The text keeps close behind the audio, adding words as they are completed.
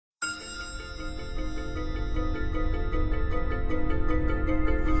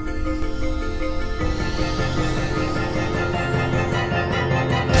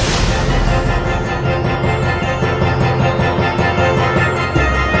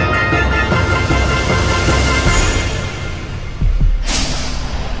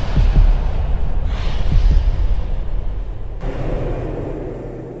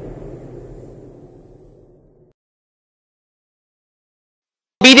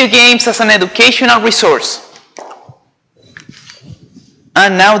video games as an educational resource.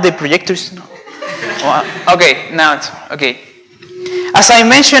 And now the projectors. Okay, now it's okay. As I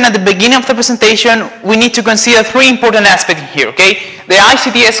mentioned at the beginning of the presentation, we need to consider three important aspects here, okay? The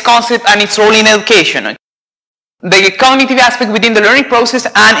ICTS concept and its role in education, the cognitive aspect within the learning process,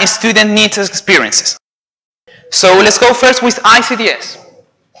 and student needs and experiences. So let's go first with ICTS.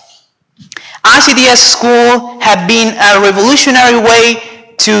 ICTS school have been a revolutionary way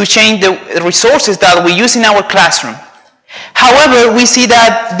to change the resources that we use in our classroom. However, we see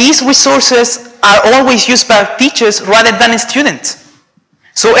that these resources are always used by teachers rather than students.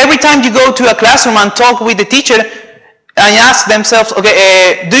 So every time you go to a classroom and talk with the teacher and ask themselves,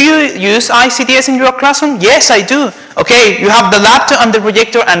 okay, do you use ICTS in your classroom? Yes, I do. Okay, you have the laptop and the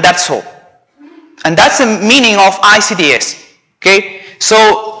projector, and that's all. And that's the meaning of ICTS. Okay,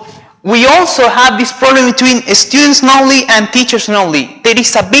 so we also have this problem between students only and teachers only. There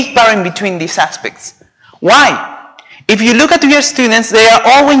is a big barrier between these aspects. Why? If you look at your students, they are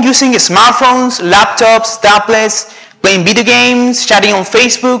always using smartphones, laptops, tablets, playing video games, chatting on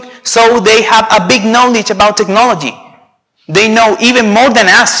Facebook, so they have a big knowledge about technology. They know even more than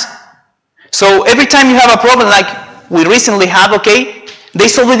us. So every time you have a problem like we recently have, okay, they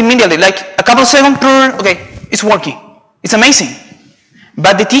solve it immediately, like a couple of seconds, okay, it's working. It's amazing.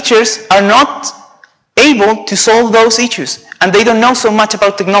 But the teachers are not able to solve those issues, and they don't know so much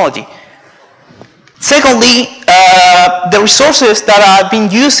about technology. Secondly, the resources that are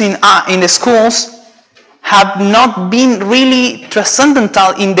being used in the schools have not been really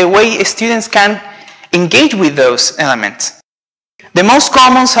transcendental in the way students can engage with those elements. The most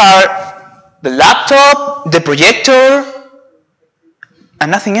commons are the laptop, the projector,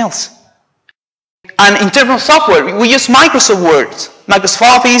 and nothing else. And in terms of software, we use Microsoft Word, Microsoft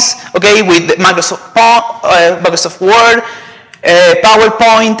Office, okay, with Microsoft Word,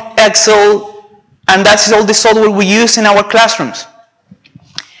 PowerPoint, Excel, and that's all the software we use in our classrooms.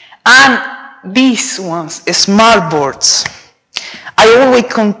 And these ones, smart boards. I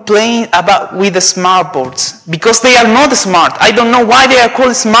always complain about with the smart boards because they are not smart. I don't know why they are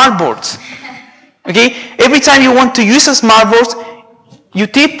called smart boards. Okay? Every time you want to use a smart board, you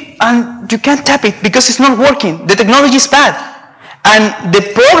tip and you can't tap it because it's not working. The technology is bad. And the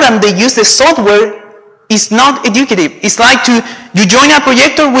program they use, the software, is not educative. It's like you join a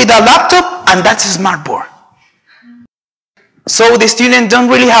projector with a laptop and that's a smart board. So the students don't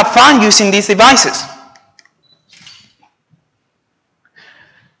really have fun using these devices.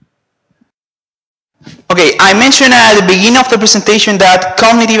 Okay, I mentioned at the beginning of the presentation that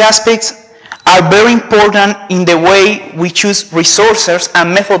cognitive aspects are very important in the way we choose resources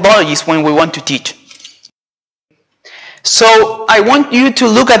and methodologies when we want to teach. So I want you to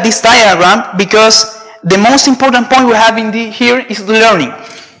look at this diagram because the most important point we have here is learning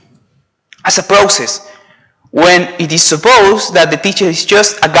as a process. When it is supposed that the teacher is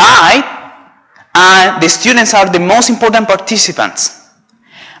just a guide and the students are the most important participants.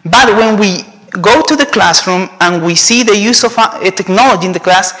 But when we go to the classroom and we see the use of technology in the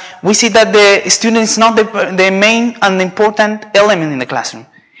class, we see that the student is not the main and important element in the classroom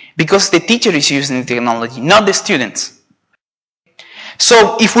because the teacher is using the technology, not the students.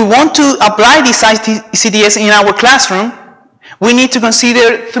 So if we want to apply this ICTS in our classroom, we need to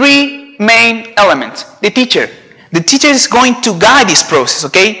consider three main elements. The teacher. The teacher is going to guide this process,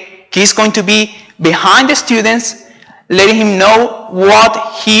 okay? He's going to be behind the students, letting him know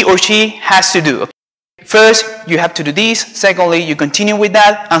what he or she has to do. First, you have to do this. Secondly, you continue with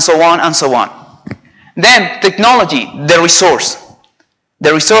that, and so on and so on. Then, technology, the resource.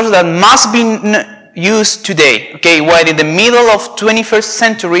 The resource that must be used today, okay? We're in the middle of 21st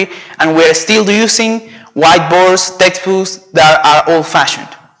century, and we're still using whiteboards, textbooks that are old-fashioned.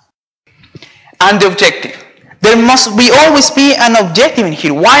 And the objective. There must always be an objective in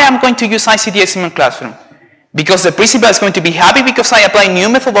here. Why I'm going to use ICTS in my classroom? Because the principal is going to be happy because I apply new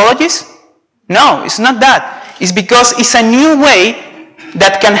methodologies? No, it's not that. It's because it's a new way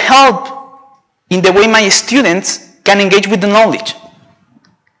that can help in the way my students can engage with the knowledge.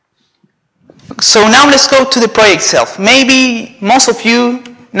 So now let's go to the project itself. Maybe most of you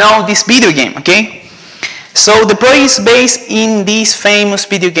know this video game, okay? So the project is based in these famous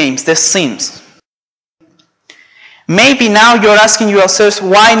video games, The Sims. Maybe now you're asking yourselves,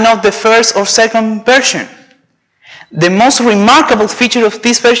 why not the first or second version? The most remarkable feature of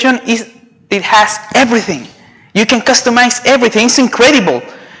this version is it has everything. You can customize everything. It's incredible.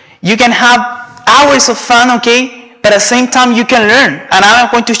 You can have hours of fun, okay? But at the same time, you can learn. And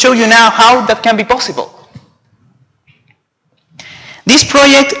I'm going to show you now how that can be possible. This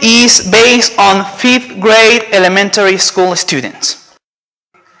project is based on 5th grade elementary school students.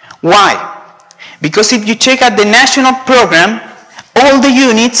 Why? Because if you check out the national program, all the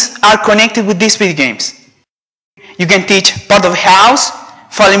units are connected with these video games. You can teach part of the house,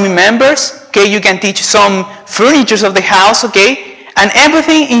 family members, okay? You can teach some furniture of the house, okay? And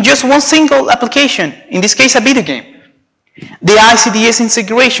everything in just one single application, in this case a video game. The ICTS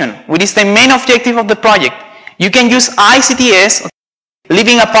integration, which is the main objective of the project. You can use ICTS,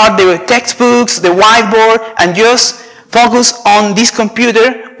 leaving apart the textbooks, the whiteboard, and just focus on this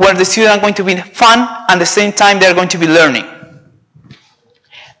computer where the students are going to be fun and at the same time they are going to be learning.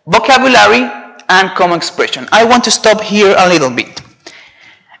 Vocabulary and common expression. I want to stop here a little bit.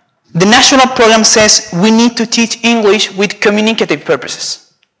 The national program says we need to teach English with communicative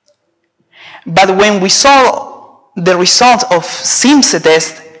purposes. But when we saw the results of SIMSE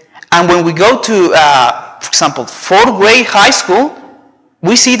test, and when we go to, for example, 4th grade high school,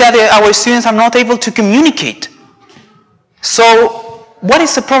 we see that our students are not able to communicate. So what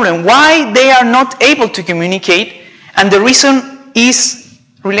is the problem? Why they are not able to communicate? And the reason is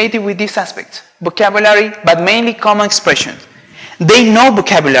related with this aspect, vocabulary, but mainly common expression. They know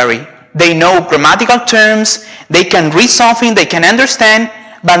vocabulary, they know grammatical terms, they can read something, they can understand,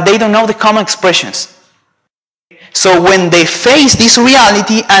 but they don't know the common expressions. So when they face this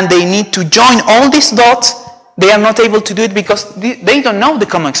reality and they need to join all these dots, they are not able to do it because they don't know the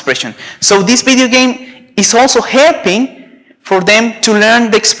common expression. So this video game is also helping for them to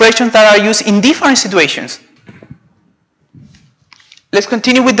learn the expressions that are used in different situations. Let's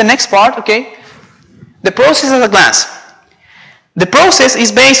continue with the next part, okay? The process at a glance. The process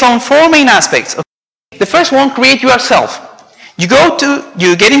is based on 4 main aspects. The first one, create yourself. You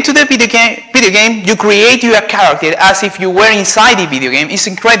get into the video game, you create your character as if you were inside the video game. It's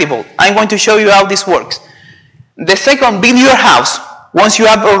incredible. I'm going to show you how this works. The second, build your house. Once you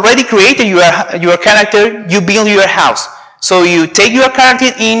have already created your character, you build your house. So you take your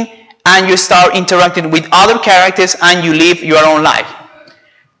character in and you start interacting with other characters and you live your own life.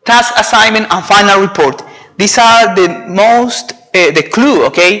 Task assignment and final report. These are the clue,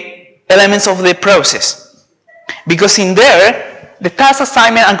 okay, elements of the process. Because in there, the task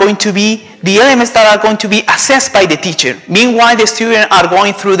assignment are going to be the elements that are going to be assessed by the teacher. Meanwhile, the students are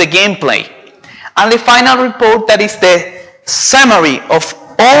going through the gameplay. And the final report, that is the summary of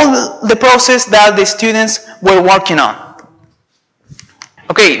all the process that the students were working on.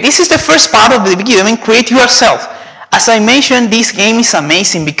 Okay, this is the first part of the video game, create yourself. As I mentioned, this game is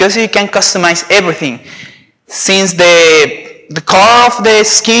amazing because you can customize everything. Since the color of the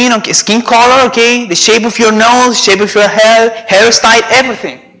skin, okay, skin color, okay, the shape of your nose, shape of your hair, hairstyle,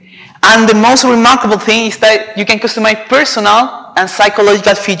 everything. And the most remarkable thing is that you can customize personal and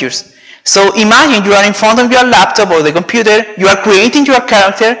psychological features. So imagine you are in front of your laptop or the computer, you are creating your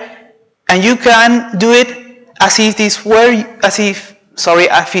character, and you can do it as if it is where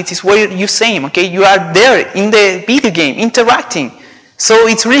you same, okay? You are there in the video game, interacting. So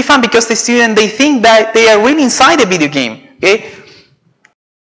it's really fun because the students, they think that they are really inside the video game, okay?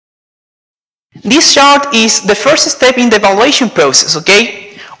 This chart is the first step in the evaluation process,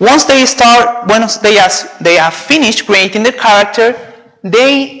 okay? Once they have finished creating the character,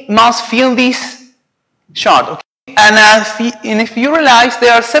 they must fill this chart, okay? And if you realize,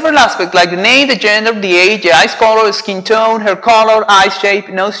 there are several aspects like the name, the gender, the age, the eyes color, the skin tone, hair color, eye shape,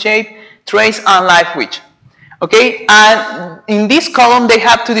 nose shape, traits, and life which. Okay, and in this column they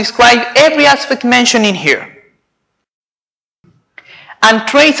have to describe every aspect mentioned in here. And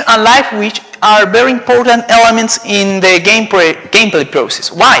traits and life which are very important elements in the gameplay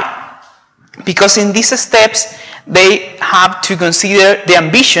process. Why? Because in these steps they have to consider the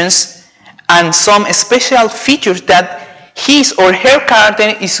ambitions and some special features that his or her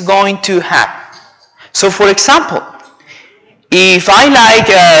character is going to have. So for example, if I like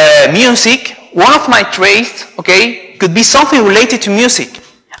music, one of my traits, okay, could be something related to music.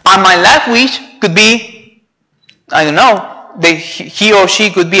 And my life wish could be, I don't know, he or she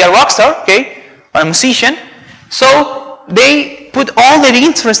could be a rock star, okay, or a musician. So they put all the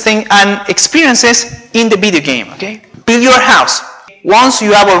interesting and experiences in the video game, okay. Build your house. Once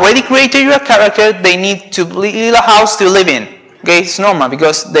you have already created your character, they need to build a house to live in. Okay, it's normal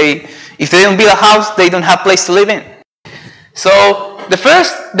because if they don't build a house, they don't have a place to live in. So the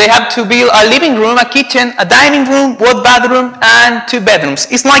first, they have to build a living room, a kitchen, a dining room, one bathroom, and 2 bedrooms.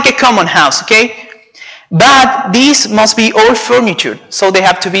 It's like a common house, okay? But these must be all furniture. So they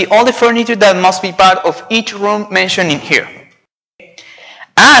have to be all the furniture that must be part of each room mentioned in here.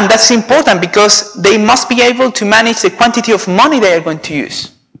 And that's important because they must be able to manage the quantity of money they are going to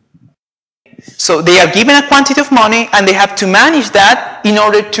use. So they are given a quantity of money and they have to manage that in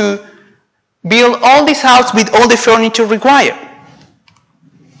order to build all this house with all the furniture required.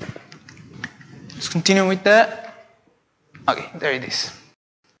 continue with that. Okay, there it is.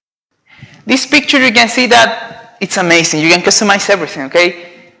 This picture, you can see that it's amazing. You can customize everything, okay?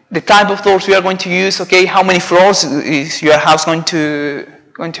 The type of doors we are going to use, okay? How many floors is your house going to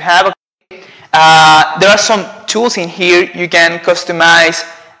have? Okay? There are some tools in here. You can customize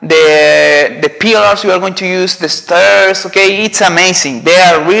the pillars you are going to use, the stairs, okay? It's amazing. They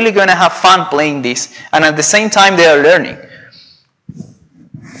are really going to have fun playing this, and at the same time they are learning.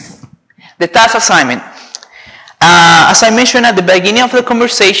 The task assignment. As I mentioned at the beginning of the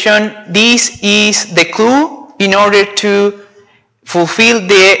conversation, this is the clue in order to fulfill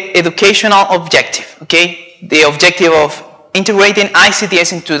the educational objective, okay? The objective of integrating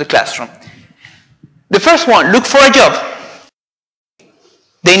ICTs into the classroom. The first one, look for a job.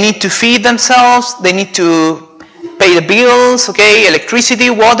 They need to feed themselves, they need to pay the bills, okay, electricity,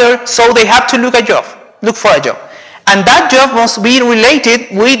 water, so they have to look for a job. And that job must be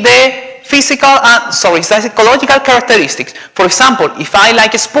related with the psychological characteristics. For example, if I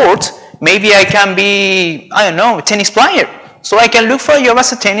like sports, maybe I can be, I don't know, a tennis player. So I can look for a job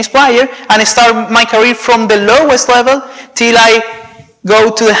as a tennis player and start my career from the lowest level till I go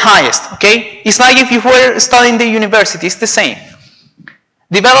to the highest, okay? It's like if you were studying the university, it's the same.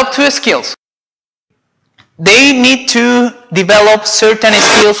 Develop 2 skills. They need to develop certain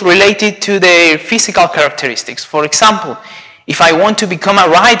skills related to their physical characteristics. For example, if I want to become a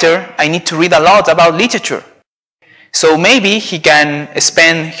writer, I need to read a lot about literature. So maybe he can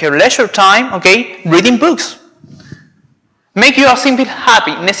spend his leisure time, okay, reading books. Make your simple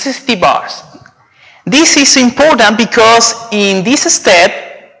happy, necessity bars. This is important because in this step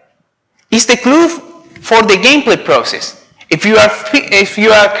is the clue for the gameplay process. If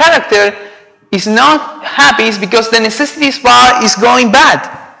your character is not happy, it's because the necessities bar is going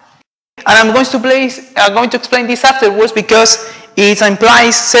bad. And I'm going to explain this afterwards because it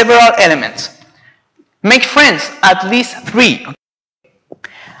implies several elements. Make friends, at least 3.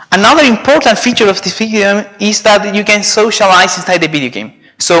 Another important feature of this video game is that you can socialize inside the video game.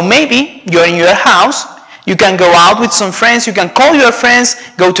 So maybe you're in your house, you can go out with some friends, you can call your friends,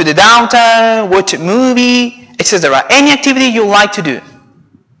 go to the downtown, watch a movie, etc. Any activity you like to do.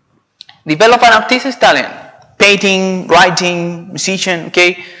 Develop an artistic talent, painting, writing, musician,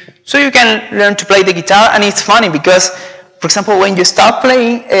 okay? So you can learn to play the guitar, and it's funny because, for example, when you start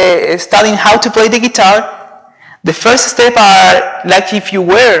studying how to play the guitar, the first step are like if you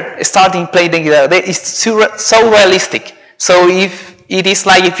were starting playing the guitar. It's so realistic. So if it is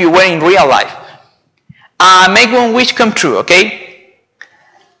like if you were in real life. Make one wish come true, okay?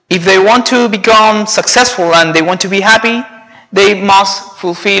 If they want to become successful and they want to be happy, they must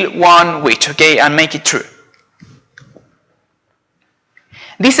fulfill one wish, okay, and make it true.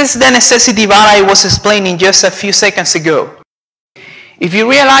 This is the necessity bar I was explaining just a few seconds ago. If you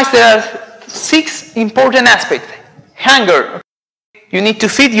realize there are 6 important aspects. Hunger. You need to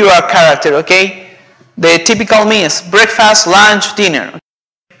feed your character, okay? The typical meals, breakfast, lunch, dinner.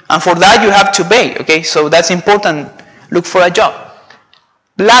 And for that you have to pay, okay? So that's important. Look for a job.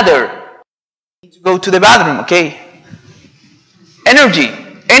 Bladder. You need to go to the bathroom, okay? Energy.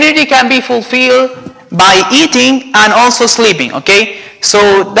 Energy can be fulfilled by eating and also sleeping, okay? So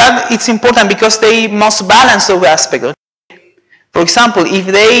that it's important because they must balance those aspects. Okay? For example, if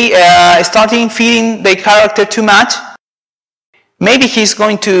they starting feeding their character too much, maybe he's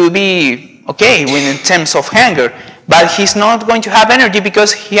going to be okay in terms of hunger, but he's not going to have energy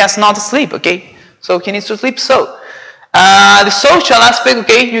because he has not sleep, okay? So he needs to sleep. So the social aspect,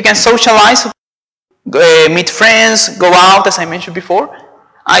 okay, you can socialize, meet friends, go out, as I mentioned before.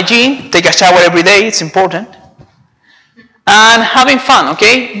 Hygiene, take a shower every day, it's important. And having fun,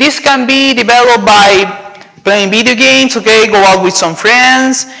 okay? This can be developed by playing video games, okay? Go out with some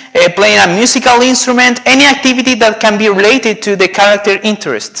friends, playing a musical instrument, any activity that can be related to the character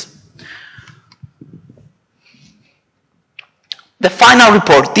interests. The final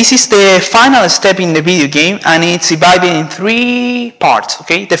report. This is the final step in the video game, and it's divided in 3 parts,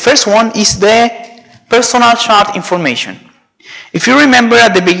 okay? The first one is the personal chart information. If you remember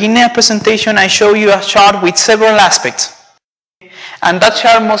at the beginning of the presentation, I showed you a chart with several aspects. And that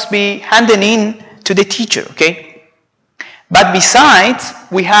chart must be handed in to the teacher, okay? But besides,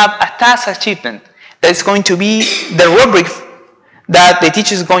 we have a task achievement that is going to be the rubric that the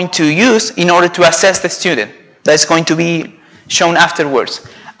teacher is going to use in order to assess the student. That is going to be shown afterwards.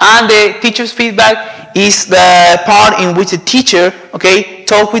 And the teacher's feedback is the part in which the teacher, okay,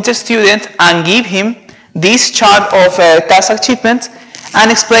 talk with the student and give him this chart of task achievement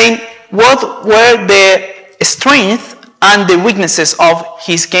and explain what were the strengths and the weaknesses of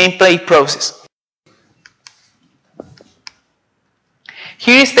his gameplay process.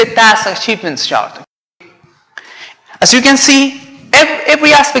 Here is the task achievements chart. As you can see,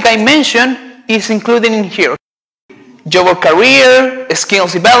 every aspect I mentioned is included in here. Job or career,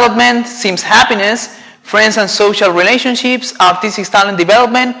 skills development, seems happiness, friends and social relationships, artistic talent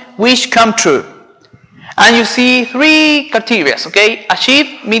development, which come true. And you see 3 criteria, okay?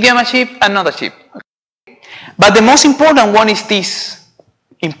 Achieve, medium achieve, and not achieve. Okay? But the most important one is this,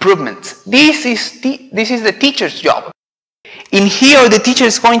 improvement. This is the teacher's job. In here, the teacher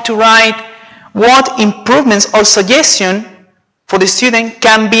is going to write what improvements or suggestion for the student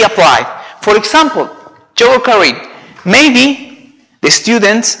can be applied. For example, job or career. Maybe the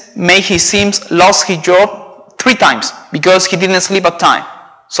student lost his job 3 times because he didn't sleep at time.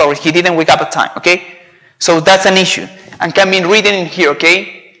 Sorry, he didn't wake up at time, okay? So that's an issue and can be written in here,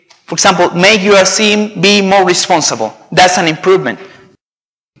 okay? For example, make your team be more responsible. That's an improvement.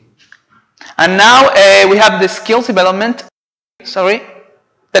 And now we have the skills development,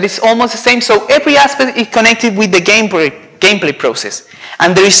 that is almost the same. So every aspect is connected with the gameplay process.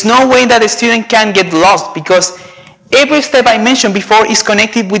 And there is no way that the student can get lost because every step I mentioned before is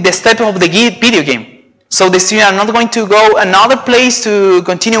connected with the step of the video game. So the students are not going to go another place to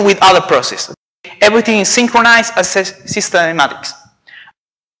continue with other process. Everything is synchronized as systematics.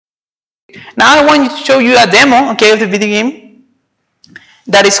 Now I want to show you a demo, okay, of the video game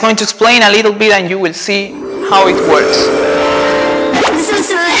that is going to explain a little bit and you will see how it works.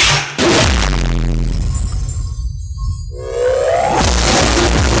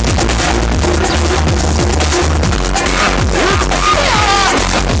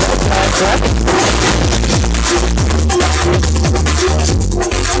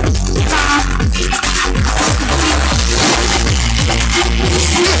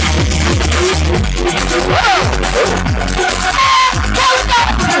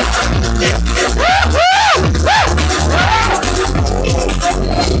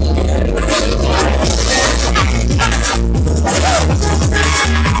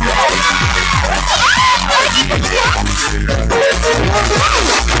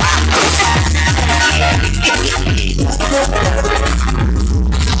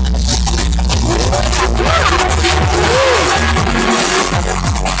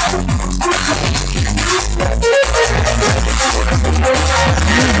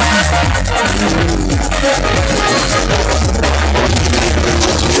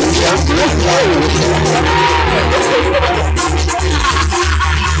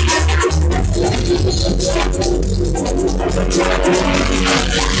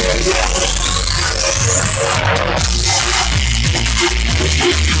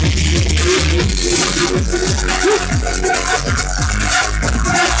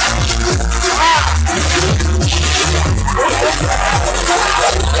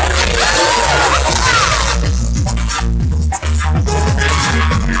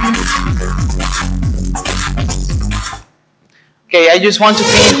 Okay, I just want to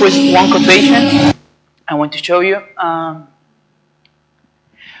finish with one quotation. I want to show you.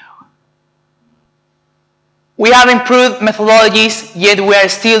 We have improved methodologies, yet we are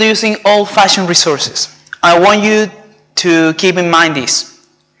still using old-fashioned resources. I want you to keep in mind this.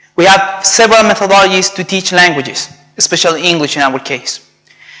 We have several methodologies to teach languages, especially English in our case.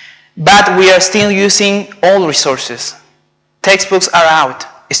 But we are still using old resources. Textbooks are out.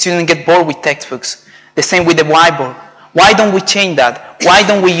 Students get bored with textbooks. The same with the whiteboard. Why don't we change that? Why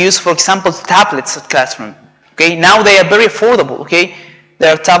don't we use, for example, tablets at classroom? Okay, now they are very affordable, okay?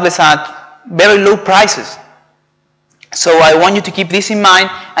 There are tablets at very low prices. So I want you to keep this in mind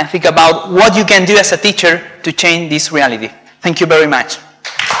and think about what you can do as a teacher to change this reality. Thank you very much.